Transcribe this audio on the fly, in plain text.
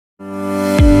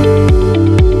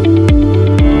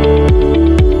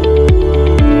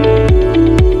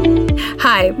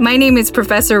My name is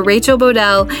Professor Rachel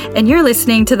Bodell, and you're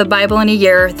listening to the Bible in a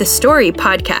Year, the Story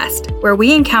podcast, where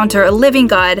we encounter a living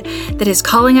God that is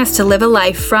calling us to live a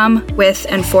life from, with,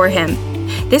 and for Him.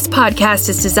 This podcast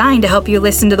is designed to help you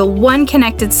listen to the one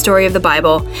connected story of the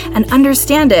Bible and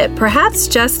understand it, perhaps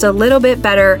just a little bit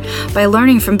better, by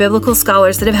learning from biblical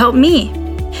scholars that have helped me.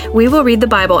 We will read the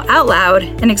Bible out loud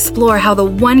and explore how the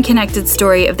one connected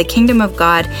story of the kingdom of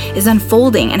God is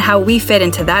unfolding and how we fit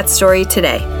into that story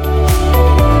today.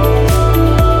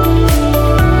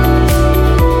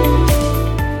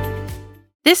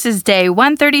 This is day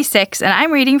 136, and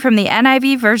I'm reading from the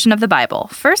NIV version of the Bible,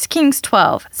 1 Kings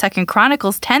 12, 2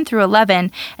 Chronicles 10 through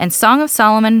 11, and Song of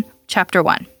Solomon, chapter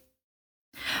 1.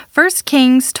 1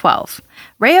 Kings 12.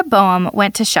 Rehoboam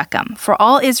went to Shechem, for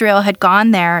all Israel had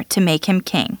gone there to make him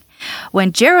king.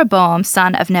 When Jeroboam,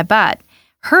 son of Nebat,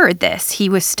 heard this, he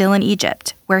was still in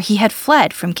Egypt, where he had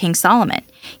fled from King Solomon.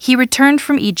 He returned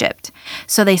from Egypt.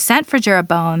 So they sent for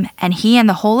Jeroboam, and he and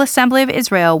the whole assembly of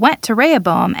Israel went to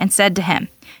Rehoboam and said to him,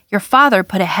 "Your father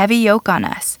put a heavy yoke on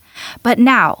us. But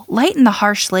now lighten the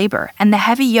harsh labor and the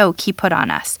heavy yoke he put on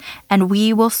us, and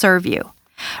we will serve you."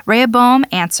 Rehoboam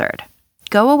answered,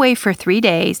 "Go away for 3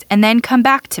 days, and then come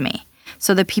back to me."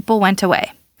 So the people went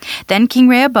away. Then King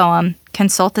Rehoboam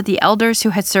consulted the elders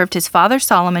who had served his father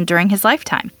Solomon during his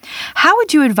lifetime. "How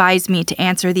would you advise me to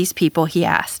answer these people?" he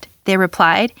asked. They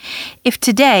replied, "If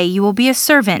today you will be a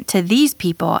servant to these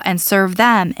people and serve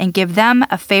them and give them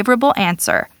a favorable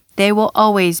answer, they will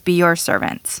always be your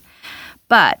servants."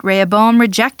 But Rehoboam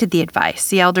rejected the advice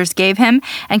the elders gave him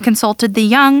and consulted the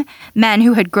young men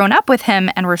who had grown up with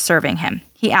him and were serving him.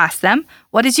 He asked them,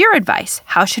 "What is your advice?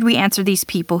 How should we answer these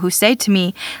people who say to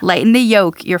me, 'Lighten the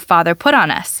yoke your father put on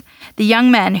us'?" The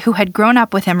young men who had grown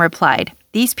up with him replied,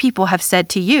 "These people have said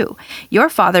to you, 'Your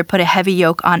father put a heavy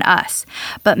yoke on us,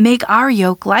 but make our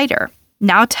yoke lighter.'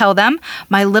 Now tell them,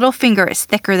 'My little finger is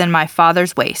thicker than my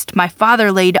father's waist. My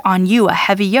father laid on you a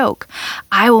heavy yoke.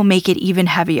 I will make it even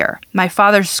heavier. My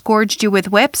father scourged you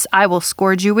with whips. I will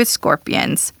scourge you with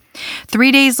scorpions."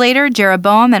 3 days later,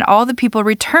 Jeroboam and all the people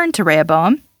returned to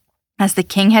Rehoboam, as the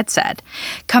king had said,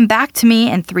 "Come back to me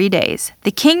in 3 days." The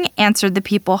king answered the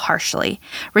people harshly,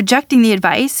 rejecting the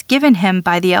advice given him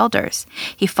by the elders.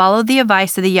 He followed the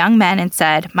advice of the young men and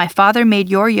said, "My father made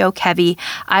your yoke heavy.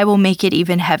 I will make it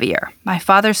even heavier. My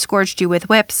father scourged you with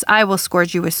whips. I will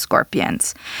scourge you with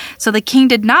scorpions." So the king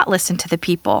did not listen to the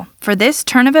people, for this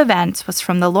turn of events was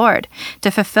from the Lord,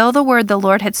 to fulfill the word the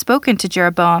Lord had spoken to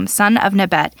Jeroboam, son of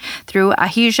Nebat, through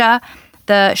Ahijah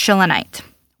the Shilonite.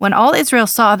 When all Israel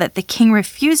saw that the king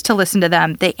refused to listen to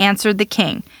them, they answered the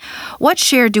king, "What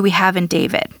share do we have in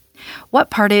David?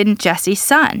 What part in Jesse's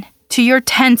son? To your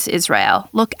tents, Israel.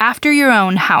 Look after your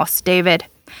own house, David."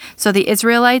 So the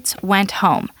Israelites went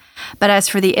home. But as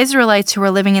for the Israelites who were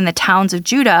living in the towns of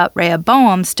Judah,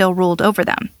 Rehoboam still ruled over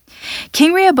them.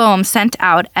 King Rehoboam sent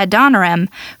out Adoniram,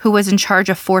 who was in charge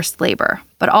of forced labor,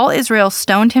 but all Israel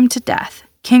stoned him to death.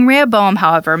 King Rehoboam,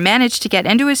 however, managed to get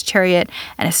into his chariot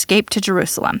and escape to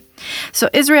Jerusalem. So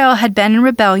Israel had been in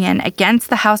rebellion against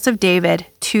the house of David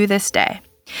to this day.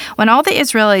 When all the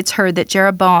Israelites heard that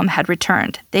Jeroboam had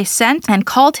returned, they sent and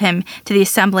called him to the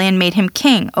assembly and made him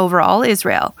king over all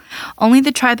Israel. Only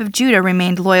the tribe of Judah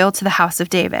remained loyal to the house of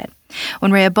David.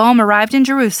 When Rehoboam arrived in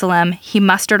Jerusalem, he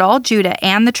mustered all Judah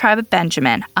and the tribe of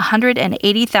Benjamin,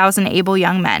 180,000 able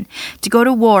young men, to go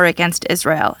to war against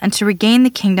Israel and to regain the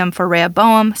kingdom for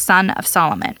Rehoboam, son of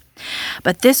Solomon.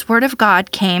 But this word of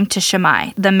God came to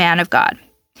Shimei, the man of God.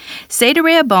 "Say to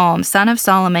Rehoboam, son of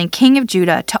Solomon, king of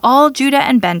Judah, to all Judah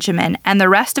and Benjamin and the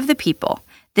rest of the people,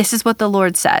 this is what the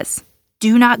Lord says.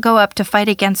 Do not go up to fight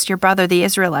against your brother the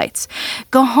Israelites.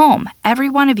 Go home, every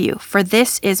one of you, for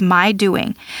this is my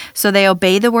doing." So they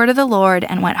obeyed the word of the Lord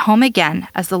and went home again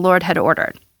as the Lord had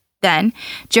ordered. Then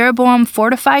Jeroboam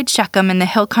fortified Shechem in the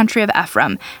hill country of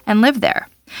Ephraim and lived there.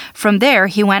 From there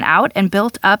he went out and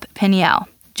built up Peniel.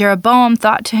 Jeroboam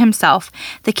thought to himself,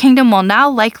 "The kingdom will now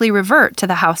likely revert to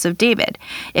the house of David.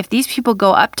 If these people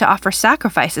go up to offer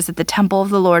sacrifices at the temple of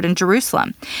the Lord in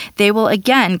Jerusalem, they will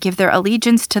again give their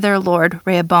allegiance to their lord,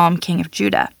 Rehoboam, king of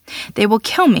Judah. They will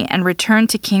kill me and return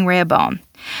to King Rehoboam."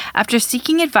 After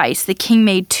seeking advice, the king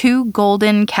made 2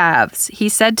 golden calves. He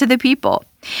said to the people,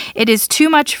 "It is too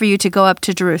much for you to go up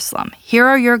to Jerusalem. Here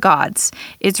are your gods,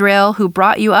 Israel, who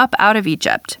brought you up out of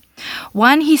Egypt."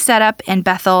 One he set up in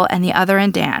Bethel and the other in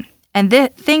Dan. And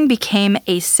the thing became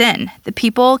a sin. The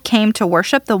people came to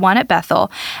worship the one at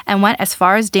Bethel and went as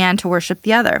far as Dan to worship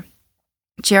the other.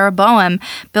 Jeroboam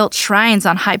built shrines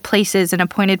on high places and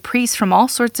appointed priests from all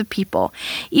sorts of people,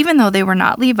 even though they were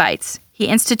not Levites. He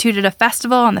instituted a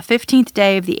festival on the 15th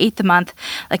day of the 8th month,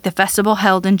 like the festival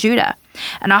held in Judah.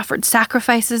 and offered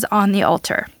sacrifices on the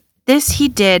altar. This he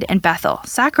did in Bethel,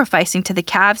 sacrificing to the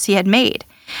calves he had made.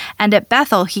 And at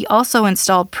Bethel he also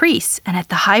installed priests, and at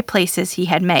the high places he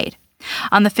had made.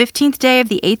 On the 15th day of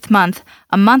the 8th month,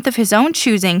 a month of his own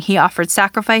choosing, he offered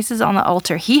sacrifices on the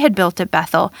altar he had built at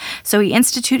Bethel. So he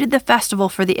instituted the festival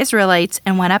for the Israelites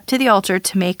and went up to the altar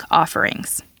to make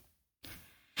offerings.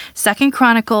 2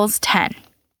 Chronicles 10.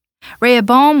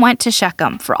 Rehoboam went to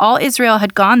Shechem, for all Israel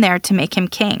had gone there to make him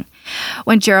king.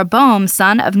 When Jeroboam,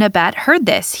 son of Nebat, heard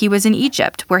this, he was in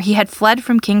Egypt, where he had fled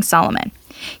from King Solomon.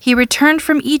 He returned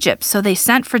from Egypt, so they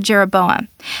sent for Jeroboam.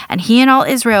 And he and all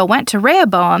Israel went to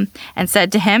Rehoboam and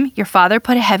said to him, "Your father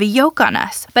put a heavy yoke on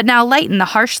us, but now lighten the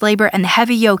harsh labor and the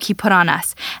heavy yoke he put on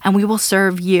us, and we will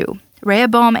serve you."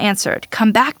 Rehoboam answered,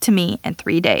 "Come back to me in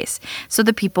 3 days." So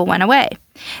the people went away.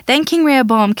 Then King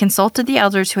Rehoboam consulted the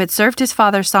elders who had served his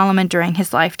father Solomon during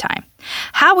his lifetime.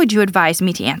 "How would you advise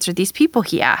me to answer these people?"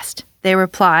 he asked. They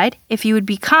replied, "If you would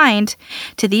be kind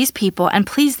to these people and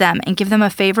please them and give them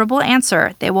a favorable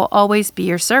answer, they will always be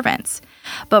your servants."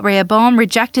 But Rehoboam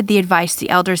rejected the advice the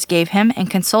elders gave him and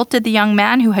consulted the young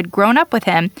man who had grown up with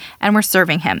him and were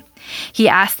serving him. He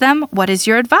asked them, "What is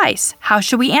your advice? How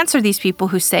shall we answer these people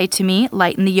who say to me,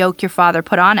 'Lighten the yoke your father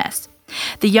put on us'?"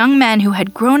 The young men who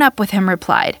had grown up with him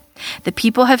replied, "The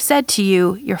people have said to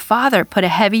you, 'Your father put a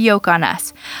heavy yoke on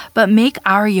us, but make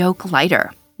our yoke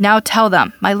lighter.' Now tell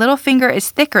them, 'My little finger is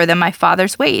thicker than my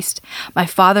father's waist. My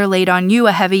father laid on you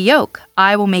a heavy yoke.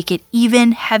 I will make it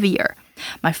even heavier.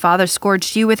 My father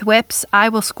scourged you with whips. I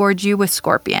will scourge you with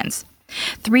scorpions."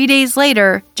 3 days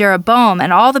later, Jeroboam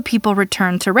and all the people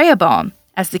returned to Rehoboam,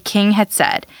 as the king had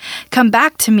said, "Come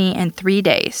back to me in 3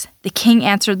 days." The king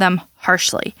answered them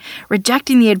harshly.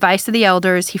 Rejecting the advice of the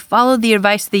elders, he followed the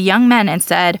advice of the young men and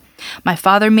said, "My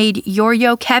father made your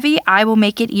yoke heavy, I will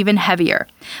make it even heavier.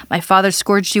 My father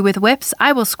scourged you with whips,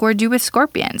 I will scourge you with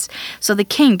scorpions." So the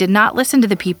king did not listen to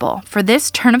the people, for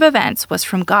this turn of events was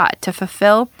from God to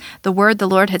fulfill the word the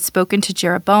Lord had spoken to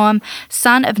Jeroboam,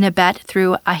 son of Nebat,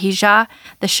 through Ahijah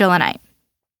the Shilonite.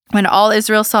 When all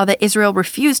Israel saw that Israel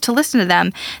refused to listen to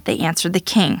them, they answered the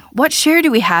king, "What share do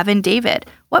we have in David?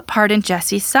 What part in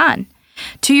Jesse's son?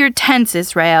 To your tents,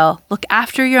 Israel. Look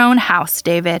after your own house,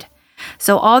 David."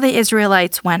 So all the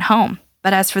Israelites went home.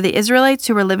 But as for the Israelites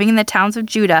who were living in the towns of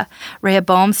Judah,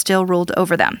 Rehoboam still ruled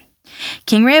over them.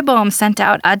 King Rehoboam sent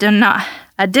out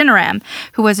Adoniram,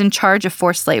 who was in charge of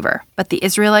forced labor, but the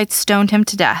Israelites stoned him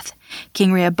to death.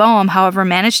 King Rehoboam, however,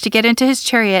 managed to get into his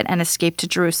chariot and escape to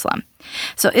Jerusalem.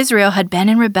 So Israel had been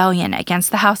in rebellion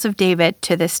against the house of David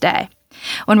to this day.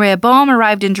 When Rehoboam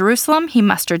arrived in Jerusalem, he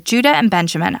mustered Judah and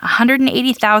Benjamin,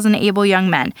 180,000 able young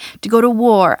men, to go to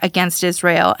war against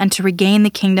Israel and to regain the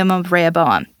kingdom of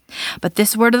Rehoboam. But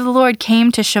this word of the Lord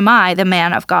came to Shimei, the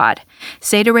man of God.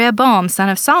 "Say to Rehoboam, son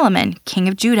of Solomon, king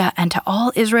of Judah, and to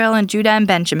all Israel and Judah and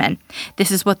Benjamin,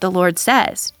 this is what the Lord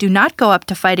says. Do not go up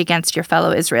to fight against your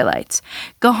fellow Israelites.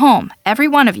 Go home, every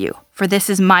one of you, for this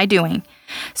is my doing."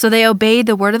 So they obeyed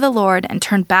the word of the Lord and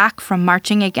turned back from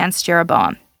marching against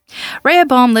Jeroboam.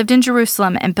 Rehoboam lived in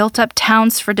Jerusalem and built up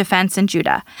towns for defense in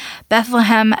Judah: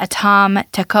 Bethlehem, Etam,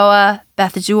 Tekoa,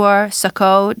 Bethzur,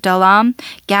 Sokoh, Dalam,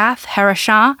 Gath,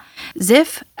 Harashah,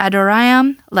 Ziph,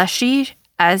 Adoraim, Lachish,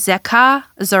 Azekah,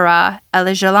 Zorah,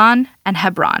 Elijalon, and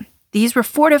Hebron. These were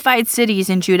fortified cities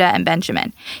in Judah and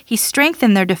Benjamin. He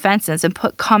strengthened their defenses and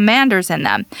put commanders in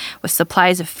them with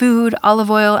supplies of food, olive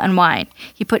oil, and wine.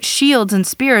 He put shields and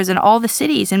spears in all the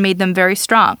cities and made them very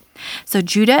strong. So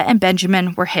Judah and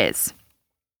Benjamin were his.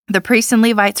 The priests and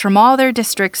Levites from all their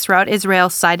districts throughout Israel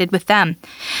sided with them.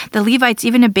 The Levites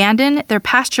even abandoned their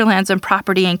pasture lands and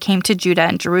property and came to Judah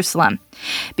and Jerusalem,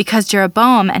 because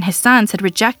Jeroboam and his sons had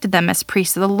rejected them as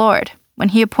priests of the Lord, when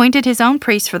he appointed his own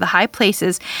priests for the high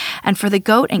places and for the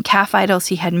goat and calf idols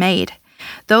he had made.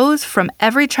 Those from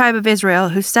every tribe of Israel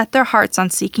who set their hearts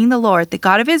on seeking the Lord, the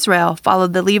God of Israel,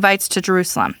 followed the Levites to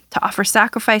Jerusalem to offer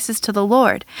sacrifices to the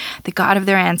Lord, the God of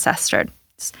their ancestors.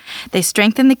 They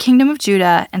strengthened the kingdom of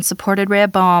Judah and supported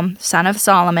Rehoboam, son of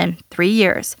Solomon, 3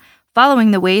 years,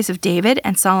 following the ways of David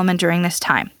and Solomon during this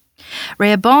time.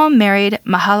 Rehoboam married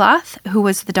Mahalath, who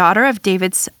was the daughter of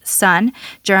David's son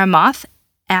Jeremoth,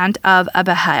 and of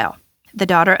Abihail, the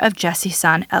daughter of Jesse's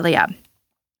son Eliab.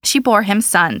 She bore him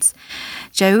sons,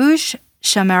 Jeush,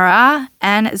 Shemerah,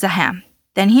 and Zaham.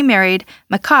 Then he married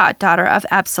Maacah, daughter of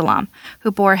Absalom,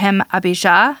 who bore him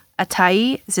Abijah,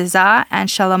 Attai, Zizah, and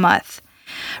Shalomoth.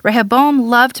 Rehoboam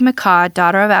loved Maacah,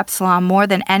 daughter of Absalom, more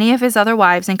than any of his other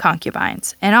wives and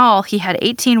concubines. In all, he had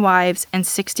 18 wives and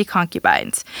 60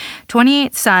 concubines,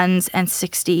 28 sons and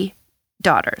 60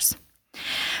 daughters.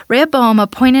 Rehoboam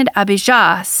appointed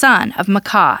Abijah, son of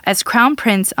Maacah, as crown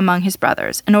prince among his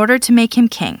brothers, in order to make him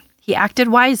king. He acted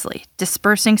wisely,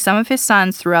 dispersing some of his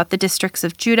sons throughout the districts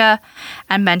of Judah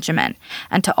and Benjamin,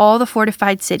 and to all the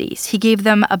fortified cities. He gave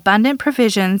them abundant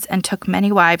provisions and took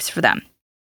many wives for them.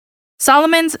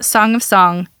 Solomon's Song of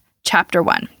Song, Chapter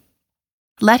 1.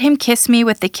 Let him kiss me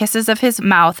with the kisses of his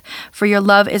mouth, for your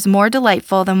love is more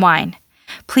delightful than wine.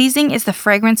 Pleasing is the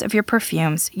fragrance of your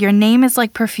perfumes. Your name is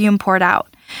like perfume poured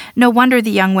out. No wonder the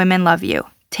young women love you.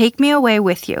 Take me away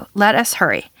with you. Let us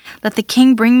hurry. Let the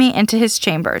king bring me into his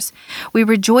chambers. We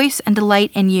rejoice and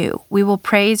delight in you. We will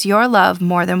praise your love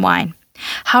more than wine.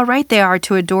 How right they are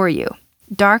to adore you.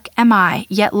 Dark am I,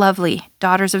 yet lovely,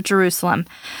 daughters of Jerusalem.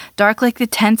 Dark like the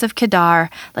tents of Kedar,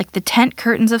 like the tent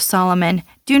curtains of Solomon.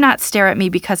 Do not stare at me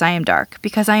because I am dark,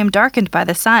 because I am darkened by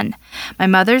the sun. My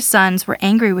mother's sons were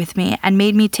angry with me and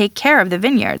made me take care of the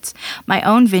vineyards. My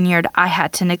own vineyard I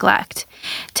had to neglect.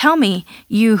 Tell me,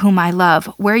 you whom I love,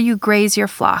 where you graze your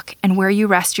flock and where you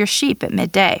rest your sheep at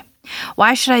midday.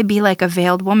 Why should I be like a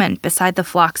veiled woman beside the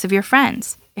flocks of your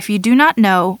friends? If you do not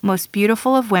know, most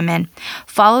beautiful of women,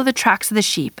 follow the tracks of the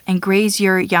sheep and graze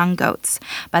your young goats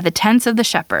by the tents of the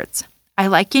shepherds. I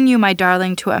liken you, my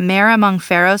darling, to a mare among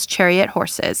Pharaoh's chariot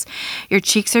horses. Your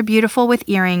cheeks are beautiful with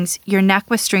earrings, your neck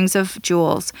with strings of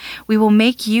jewels. We will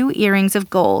make you earrings of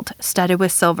gold, studded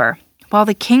with silver. While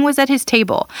the king was at his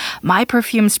table, my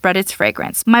perfume spread its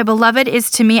fragrance. My beloved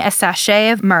is to me a sachet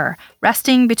of myrrh,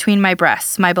 resting between my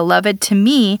breasts. My beloved to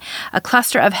me a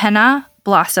cluster of henna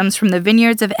blossoms from the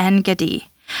vineyards of En-Gedi.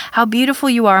 How beautiful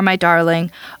you are, my darling.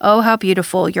 Oh, how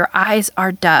beautiful. Your eyes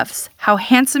are doves. How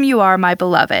handsome you are, my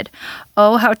beloved.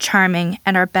 Oh, how charming.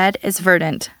 And our bed is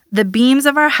verdant. The beams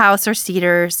of our house are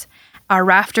cedars. Our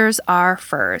rafters are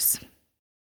firs.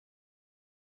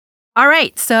 All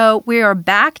right, so we are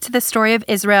back to the story of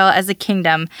Israel as a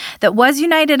kingdom that was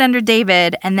united under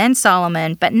David and then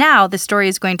Solomon, but now the story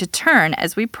is going to turn,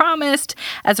 as we promised,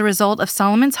 as a result of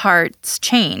Solomon's heart's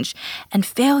change and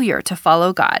failure to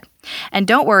follow God. And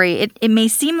don't worry, it may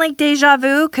seem like deja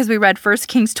vu because we read 1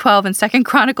 Kings 12 and 2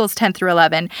 Chronicles 10 through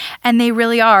 11, and they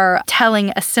really are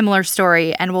telling a similar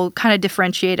story, and we'll kind of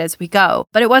differentiate as we go.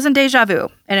 But it wasn't deja vu,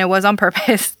 and it was on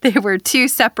purpose. They were two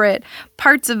separate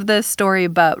parts of the story,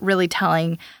 but really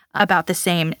telling about the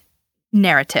same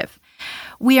narrative.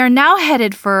 We are now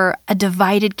headed for a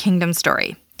divided kingdom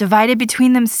story, divided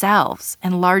between themselves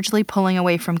and largely pulling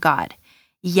away from God.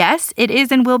 Yes, it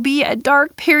is and will be a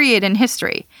dark period in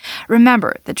history.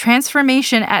 Remember, the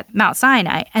transformation at Mount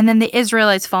Sinai and then the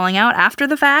Israelites falling out after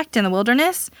the fact in the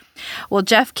wilderness? Well,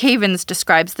 Jeff Cavins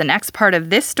describes the next part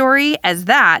of this story as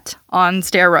that on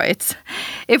steroids.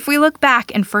 If we look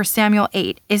back in 1 Samuel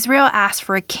 8, Israel asked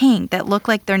for a king that looked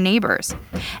like their neighbors,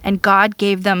 and God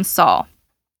gave them Saul,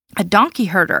 a donkey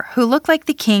herder who looked like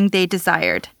the king they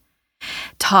desired.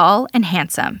 Tall and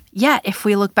handsome. Yet, if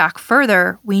we look back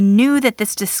further, we knew that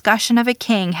this discussion of a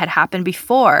king had happened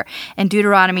before in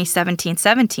Deuteronomy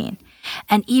 17:17.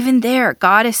 And even there,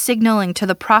 God is signaling to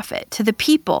the prophet, to the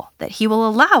people, that he will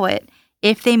allow it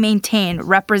if they maintain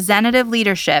representative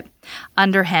leadership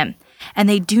under him, and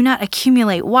they do not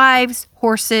accumulate wives,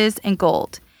 horses, and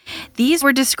gold. These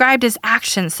were described as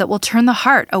actions that will turn the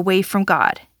heart away from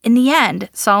God. In the end,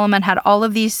 Solomon had all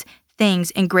of these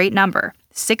things in great number.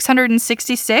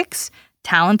 666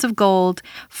 talents of gold,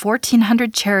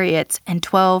 1,400 chariots, and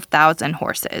 12,000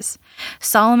 horses.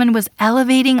 Solomon was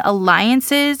elevating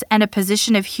alliances and a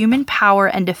position of human power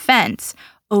and defense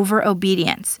over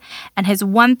obedience, and his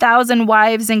 1,000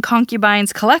 wives and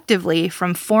concubines collectively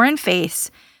from foreign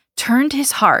faiths turned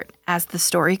his heart, as the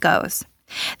story goes.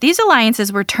 These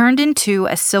alliances were turned into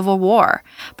a civil war,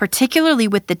 particularly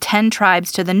with the 10 tribes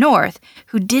to the north,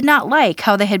 who did not like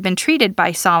how they had been treated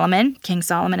by Solomon, King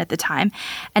Solomon at the time,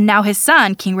 and now his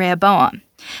son, King Rehoboam.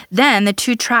 Then the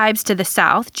 2 tribes to the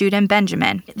south, Judah and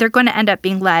Benjamin, they're going to end up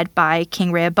being led by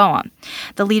King Rehoboam.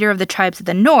 The leader of the tribes of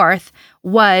the north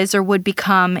was or would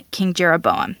become King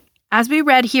Jeroboam. As we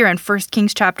read here in 1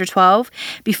 Kings chapter 12,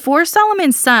 before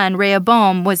Solomon's son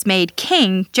Rehoboam was made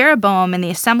king, Jeroboam and the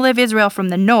assembly of Israel from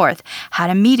the north had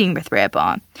a meeting with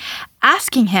Rehoboam,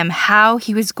 asking him how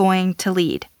he was going to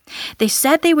lead. They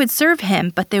said they would serve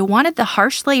him, but they wanted the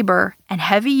harsh labor and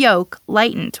heavy yoke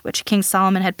lightened, which King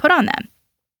Solomon had put on them.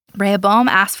 Rehoboam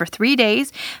asked for 3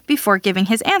 days before giving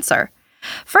his answer.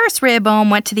 First,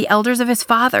 Rehoboam went to the elders of his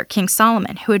father, King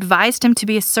Solomon, who advised him to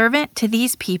be a servant to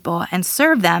these people and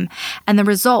serve them, and the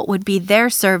result would be their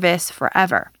service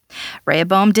forever.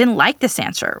 Rehoboam didn't like this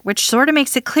answer, which sort of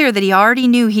makes it clear that he already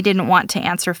knew he didn't want to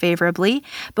answer favorably,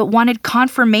 but wanted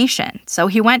confirmation. So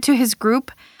he went to his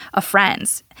group of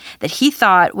friends that he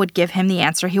thought would give him the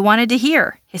answer he wanted to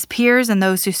hear, his peers and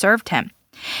those who served him.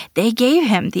 They gave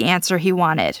him the answer he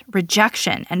wanted,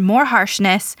 rejection and more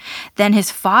harshness than his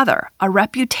father, a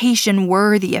reputation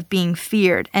worthy of being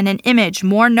feared, and an image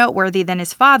more noteworthy than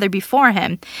his father before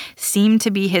him seemed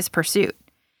to be his pursuit.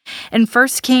 In 1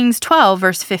 Kings 12,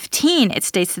 verse 15, it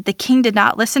states that the king did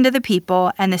not listen to the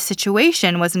people, and the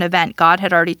situation was an event God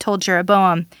had already told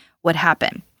Jeroboam would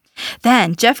happen.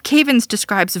 Then, Jeff Cavins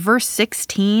describes verse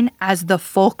 16 as the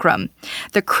fulcrum,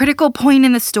 the critical point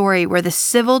in the story where the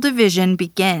civil division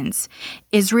begins.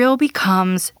 Israel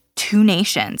becomes two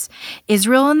nations,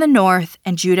 Israel in the north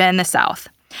and Judah in the south.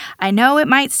 I know it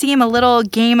might seem a little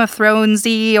Game of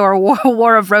Thrones-y or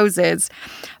War of Roses,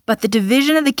 but the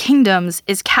division of the kingdoms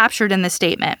is captured in the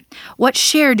statement. What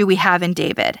share do we have in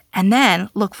David? And then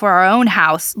look to your own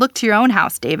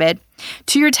house, David.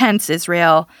 To your tents,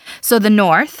 Israel. So the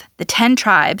north, the 10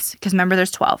 tribes, because remember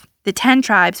there's 12, the 10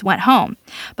 tribes went home,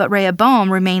 but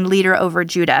Rehoboam remained leader over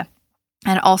Judah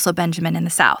and also Benjamin in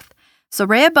the south. So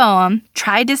Rehoboam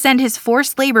tried to send his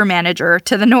forced labor manager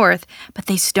to the north, but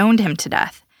they stoned him to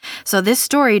death. So this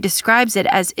story describes it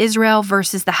as Israel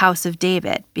versus the house of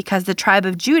David, because the tribe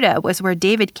of Judah was where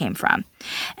David came from.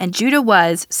 And Judah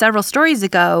was, several stories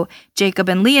ago, Jacob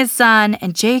and Leah's son,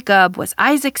 and Jacob was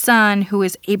Isaac's son, who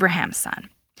is Abraham's son.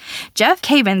 Jeff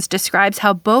Cavins describes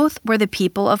how both were the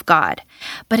people of God,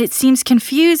 but it seems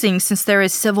confusing since there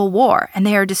is civil war, and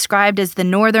they are described as the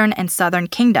northern and southern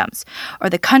kingdoms, or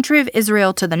the country of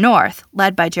Israel to the north,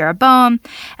 led by Jeroboam,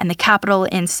 and the capital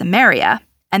in Samaria,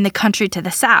 and the country to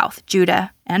the south,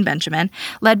 Judah and Benjamin,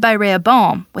 led by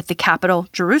Rehoboam, with the capital,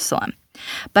 Jerusalem.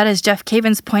 But as Jeff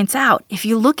Cavins points out, if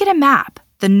you look at a map,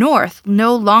 the north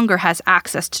no longer has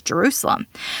access to Jerusalem,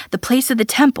 the place of the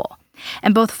temple.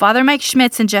 And both Father Mike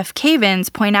Schmitz and Jeff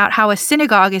Cavins point out how a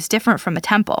synagogue is different from a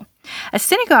temple. A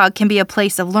synagogue can be a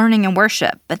place of learning and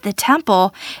worship, but the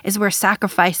temple is where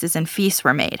sacrifices and feasts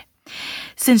were made.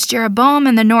 Since Jeroboam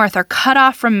and the north are cut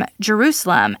off from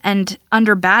Jerusalem and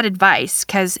under bad advice,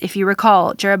 because if you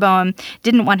recall, Jeroboam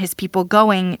didn't want his people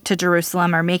going to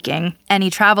Jerusalem or making any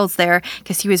travels there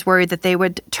because he was worried that they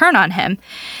would turn on him.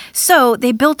 So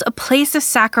they built a place of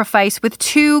sacrifice with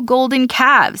 2 golden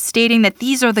calves, stating that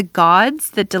these are the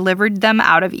gods that delivered them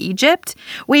out of Egypt.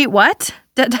 Wait, what?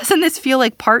 Doesn't this feel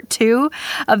like part 2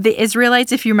 of the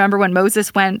Israelites? If you remember when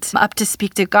Moses went up to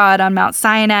speak to God on Mount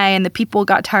Sinai and the people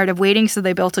got tired of waiting, so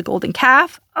they built a golden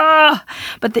calf.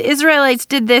 But the Israelites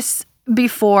did this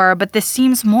before, but this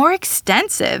seems more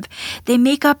extensive. They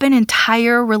make up an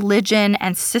entire religion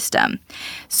and system.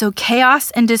 So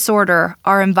chaos and disorder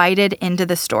are invited into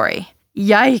the story.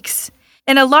 Yikes.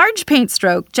 In a large paint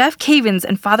stroke, Jeff Cavins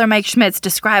and Father Mike Schmitz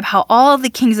describe how all of the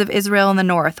kings of Israel in the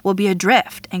north will be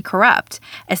adrift and corrupt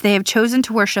as they have chosen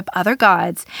to worship other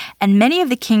gods, and many of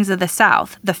the kings of the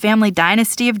south, the family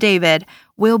dynasty of David,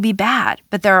 will be bad,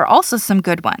 but there are also some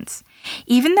good ones.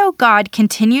 Even though God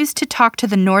continues to talk to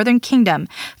the northern kingdom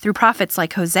through prophets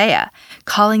like Hosea,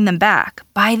 calling them back,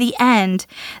 by the end,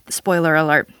 spoiler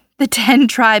alert, the 10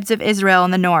 tribes of Israel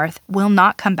in the north will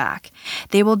not come back.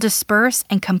 They will disperse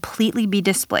and completely be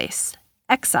displaced,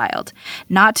 exiled,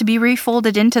 not to be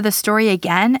refolded into the story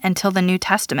again until the New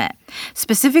Testament,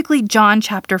 specifically John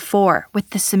chapter 4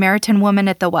 with the Samaritan woman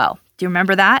at the well. Do you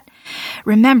remember that?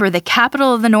 Remember, the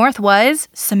capital of the north was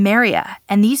Samaria,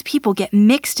 and these people get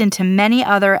mixed into many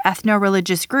other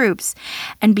ethno-religious groups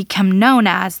and become known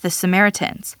as the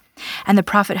Samaritans. And the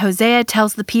prophet Hosea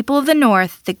tells the people of the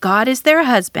north that God is their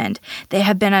husband. They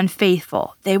have been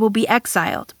unfaithful. They will be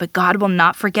exiled, but God will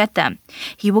not forget them.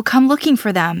 He will come looking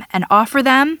for them and offer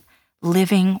them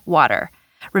living water.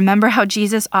 Remember how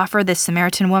Jesus offered the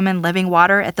Samaritan woman living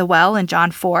water at the well in John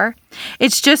 4?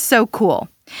 It's just so cool.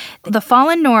 The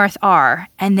fallen north are,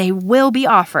 and they will be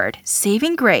offered,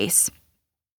 saving grace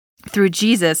through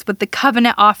Jesus with the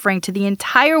covenant offering to the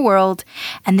entire world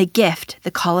and the gift, the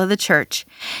call of the church.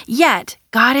 Yet,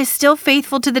 God is still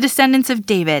faithful to the descendants of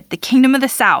David, the kingdom of the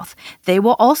south. They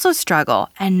will also struggle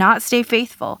and not stay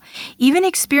faithful, even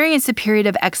experience a period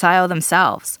of exile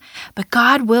themselves. But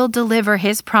God will deliver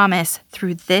his promise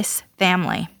through this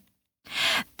family.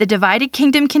 The divided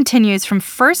kingdom continues from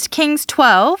 1 Kings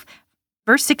 12,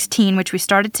 verse 16, which we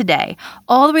started today,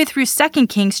 all the way through 2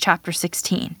 Kings chapter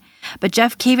 16. But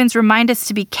Jeff Cavins reminds us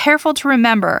to be careful to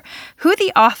remember who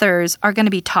the authors are going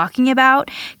to be talking about,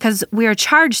 because we are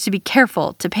charged to be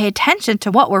careful to pay attention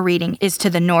to what we're reading is to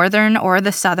the northern or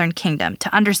the southern kingdom,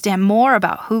 to understand more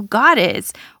about who God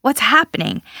is, what's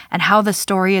happening, and how the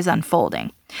story is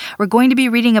unfolding. We're going to be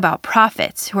reading about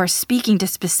prophets who are speaking to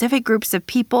specific groups of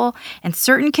people in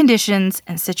certain conditions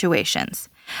and situations.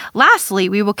 Lastly,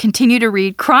 we will continue to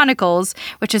read Chronicles,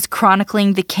 which is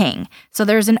chronicling the king. So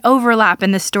there's an overlap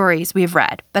in the stories we've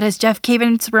read. But as Jeff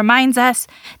Cavins reminds us,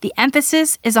 the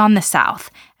emphasis is on the south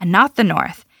and not the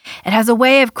north. It has a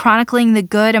way of chronicling the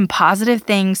good and positive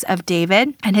things of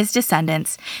David and his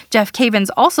descendants. Jeff Cavins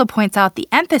also points out the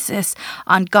emphasis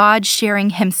on God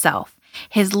sharing himself,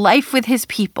 his life with his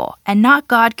people, and not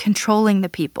God controlling the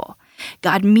people.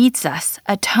 God meets us,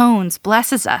 atones,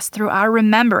 blesses us through our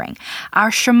remembering,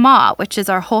 our Shema, which is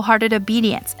our wholehearted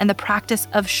obedience, and the practice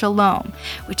of Shalom,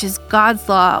 which is God's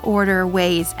law, order,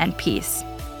 ways, and peace.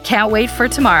 Can't wait for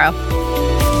tomorrow.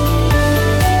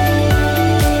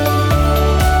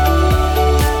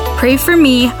 Pray for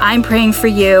me, I'm praying for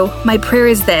you. My prayer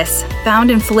is this,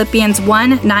 found in Philippians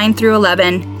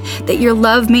 1:9-11, that your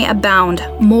love may abound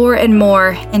more and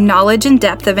more in knowledge and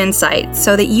depth of insight,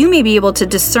 so that you may be able to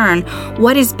discern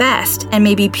what is best and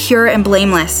may be pure and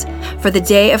blameless for the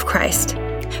day of Christ,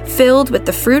 filled with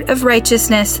the fruit of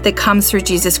righteousness that comes through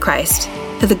Jesus Christ,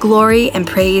 to the glory and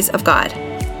praise of God.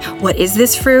 What is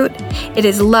this fruit? It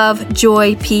is love,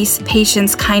 joy, peace,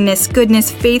 patience, kindness,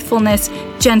 goodness, faithfulness,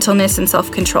 gentleness, and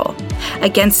self-control.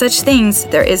 Against such things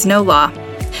there is no law.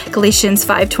 Galatians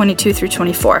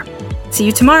 5:22-24. See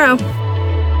you tomorrow.